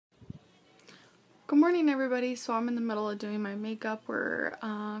Good morning, everybody. So I'm in the middle of doing my makeup where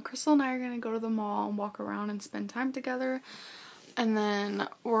Crystal and I are going to go to the mall and walk around and spend time together. And then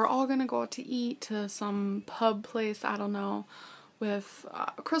we're all going to go out to eat to some pub place, I don't know, with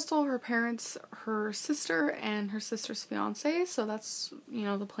Crystal, her parents, her sister, and her sister's fiance. So that's, you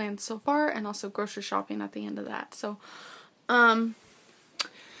know, the plan so far, and also grocery shopping at the end of that. So, yeah,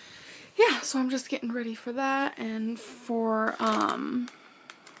 so I'm just getting ready for that. And for,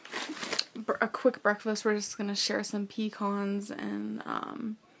 a quick breakfast, we're just gonna share some pecans and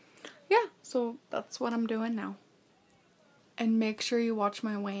yeah, so that's what I'm doing now. And make sure you watch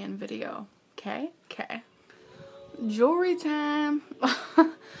my weigh-in video. Okay? Jewelry time.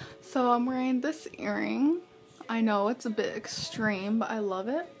 So I'm wearing this earring. I know it's a bit extreme, but I love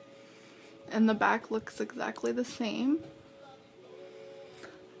it. And the back looks exactly the same.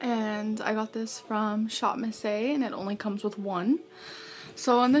 And I got this from Shop Miss A, and it only comes with one.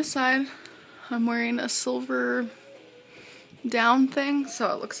 So on this side, I'm wearing a silver down thing,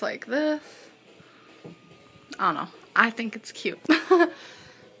 so it looks like this. I don't know. I think it's cute. And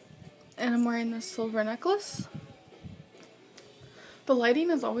I'm wearing this silver necklace. The lighting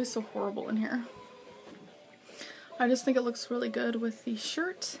is always so horrible in here. I just think it looks really good with the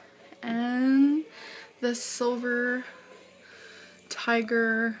shirt and this silver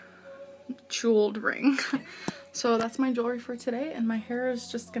tiger jeweled ring. So that's my jewelry for today, and my hair is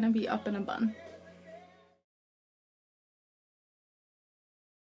just gonna be up in a bun.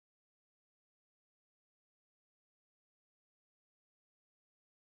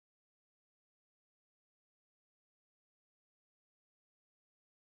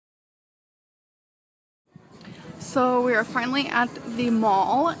 So we are finally at the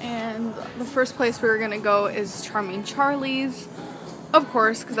mall, and the first place we were gonna go is Charming Charlie's, of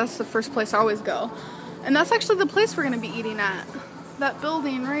course, because that's the first place I always go. And that's actually the place we're gonna be eating at. That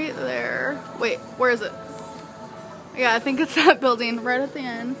building right there. Wait, where is it? Yeah, I think it's that building right at the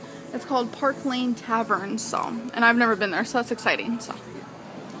end. It's called Park Lane Tavern, so, and I've never been there, so that's exciting.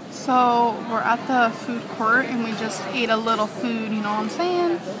 So we're at the food court, and we just ate a little food, you know what I'm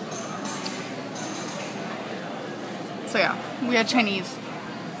saying? So yeah, we had Chinese.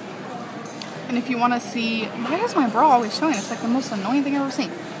 And if you want to see, why is my bra always showing? It's like the most annoying thing I've ever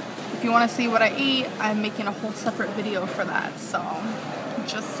seen. If you want to see what I eat, I'm making a whole separate video for that, so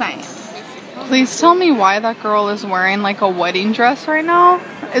just saying. Please tell me why that girl is wearing like a wedding dress right now.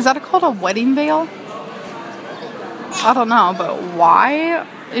 Is that called a wedding veil? I don't know, but why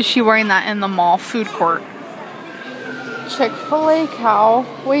is she wearing that in the mall food court? Chick-fil-A cow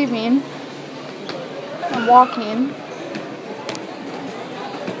waving and walking.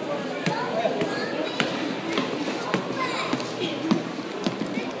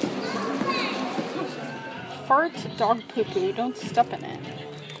 Fart, dog poo-poo, don't step in it.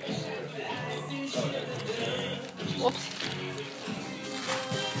 Whoops.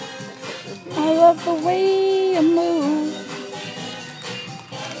 I love the way you move.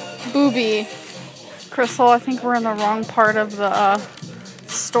 Booby. Crystal, I think we're in the wrong part of the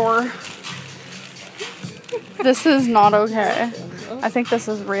store. This is not okay. I think this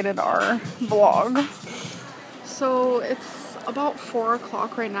is rated R vlog. So it's about 4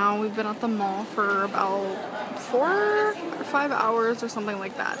 o'clock right now. We've been at the mall for about 4 or 5 hours or something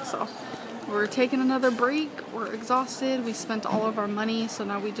like that. So we're taking another break. We're exhausted. We spent all of our money, so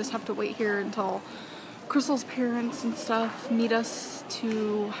now we just have to wait here until Crystal's parents and stuff meet us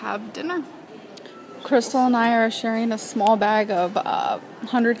to have dinner. Crystal and I are sharing a small bag of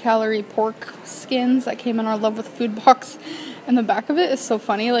 100-calorie pork skins that came in our Love with Food box. And the back of it is so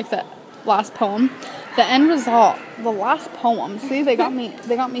funny, like that last poem. The end result, the last poem. See, they got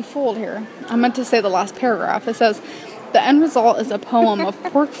me fooled here. I meant to say the last paragraph. It says, the end result is a poem of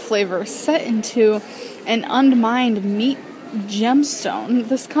pork flavor set into an unmined meat gemstone.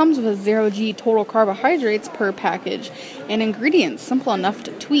 This comes with 0G total carbohydrates per package and ingredients simple enough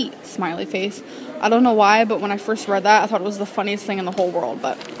to tweet, smiley face. I don't know why, but when I first read that, I thought it was the funniest thing in the whole world.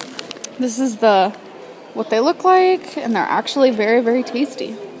 But this is what they look like, and they're actually very, very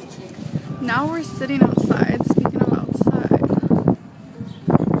tasty. Now we're sitting outside. Speaking of outside,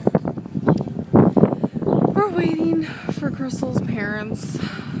 we're waiting for Crystal's parents.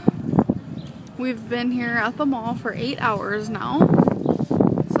 We've been here at the mall for 8 hours now,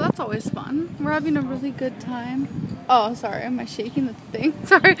 so that's always fun. We're having a really good time. Oh, sorry, am I shaking the thing?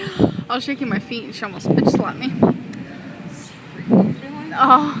 Sorry, I was shaking my feet and she almost bitch slapped me.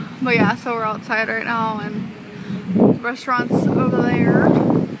 Oh, but yeah, so we're outside right now, and restaurants over there.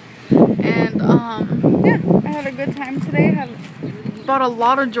 And yeah, I had a good time today. Bought a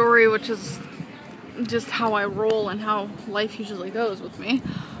lot of jewelry, which is just how I roll and how life usually goes with me.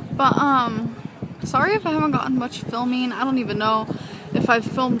 But Sorry if I haven't gotten much filming. I don't even know if I've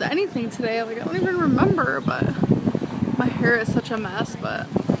filmed anything today. Like, I don't even remember, but my hair is such a mess. But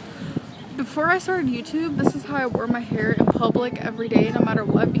before I started YouTube, this is how I wore my hair in public every day, no matter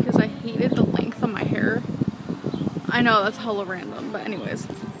what, because I hated the length of my hair. I know, that's hella random, but anyways.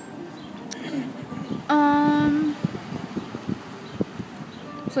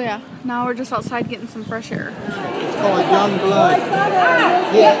 So yeah, now we're just outside getting some fresh air. It's called Young Blood.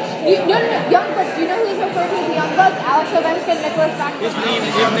 Yeah. Young Bloods. Do you know who's referred to as Young Bloods? Alex Ovechkin, Nicholas Backstrom. His name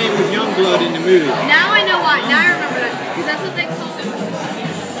was Young Blood in the movie. Now I know why. Now I remember that. Because that's what they called him.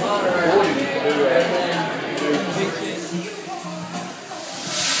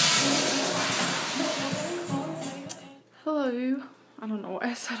 Hello. I don't know why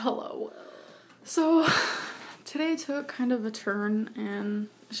I said hello. So today took kind of a turn, and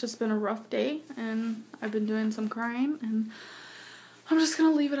it's just been a rough day, and I've been doing some crying, and I'm just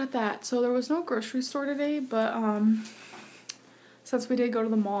gonna leave it at that. So there was no grocery store today, but since we did go to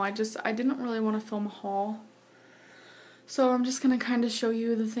the mall, I didn't really want to film a haul. So I'm just gonna kind of show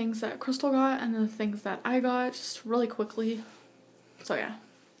you the things that Crystal got and the things that I got just really quickly. So yeah.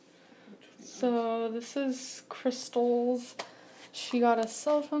 So this is Crystal's. She got a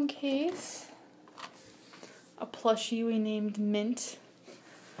cell phone case, a plushie we named Mint,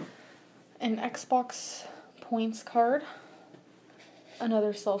 an Xbox points card,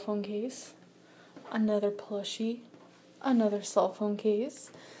 another cell phone case, another plushie, another cell phone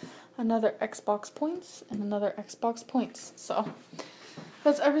case, another Xbox points, and another Xbox points. So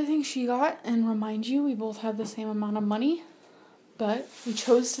that's everything she got. And remind you, we both had the same amount of money, but we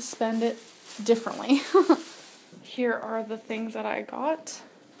chose to spend it differently. Here are the things that I got.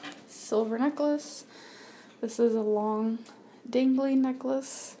 Silver necklace. This is a long dangly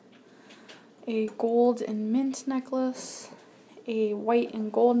necklace. A gold and mint necklace. A white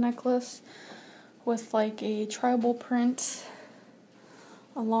and gold necklace with like a tribal print.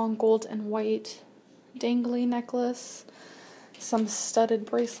 A long gold and white dangly necklace. Some studded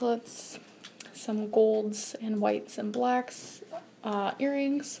bracelets. Some golds and whites and blacks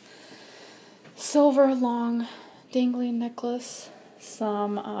earrings. Silver long dangly necklace.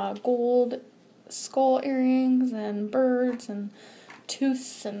 Some gold skull earrings and birds and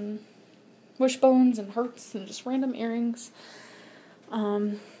tooths and wishbones and hearts and just random earrings.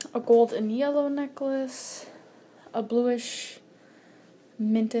 A gold and yellow necklace. A bluish,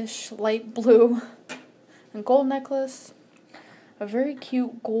 mintish, light blue and gold necklace. A very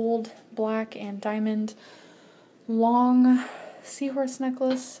cute gold, black, and diamond long seahorse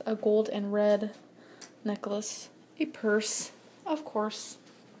necklace. A gold and red necklace. A purse, of course.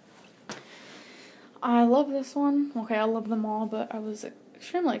 I love this one. Okay, I love them all, but I was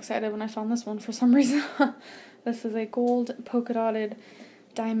extremely excited when I found this one for some reason. This is a gold polka dotted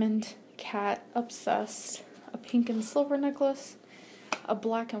diamond cat obsessed. A pink and silver necklace. A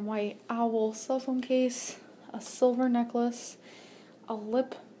black and white owl cell phone case. A silver necklace. A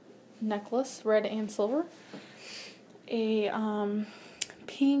lip necklace, red and silver. A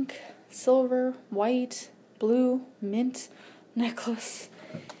pink, silver, white, blue, mint necklace.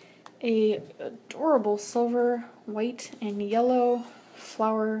 A adorable silver, white, and yellow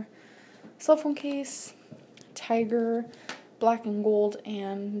flower cell phone case. Tiger, black and gold,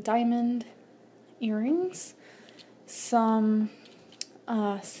 and diamond earrings. Some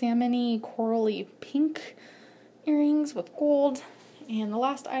salmon-y, corally pink earrings with gold. And the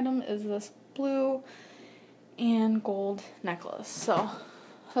last item is this blue and gold necklace. So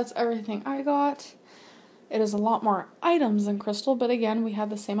that's everything I got. It is a lot more items than Crystal, but again, we had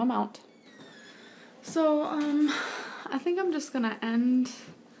the same amount. So, I think I'm just gonna end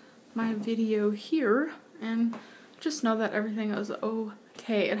my video here, and just know that everything was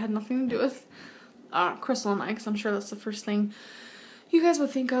okay. It had nothing to do with Crystal and I, because I'm sure that's the first thing you guys would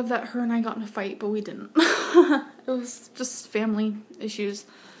think of, that her and I got in a fight, but we didn't. It was just family issues,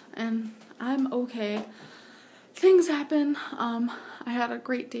 and I'm okay. Things happen. I had a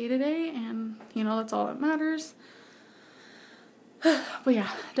great day today, and you know, that's all that matters. But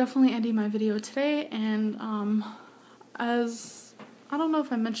yeah, definitely ending my video today. And as I don't know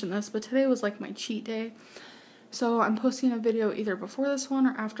if I mentioned this, but today was like my cheat day, so I'm posting a video either before this one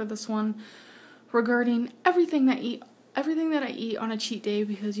or after this one regarding everything that I eat on a cheat day,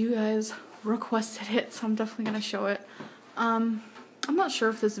 because you guys requested it, so I'm definitely gonna show it. I'm not sure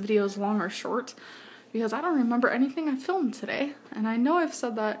if this video is long or short, because I don't remember anything I filmed today, and I know I've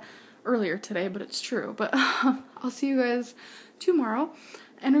said that earlier today, but it's true. But I'll see you guys tomorrow,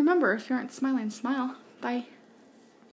 and remember, if you aren't smiling, smile. Bye.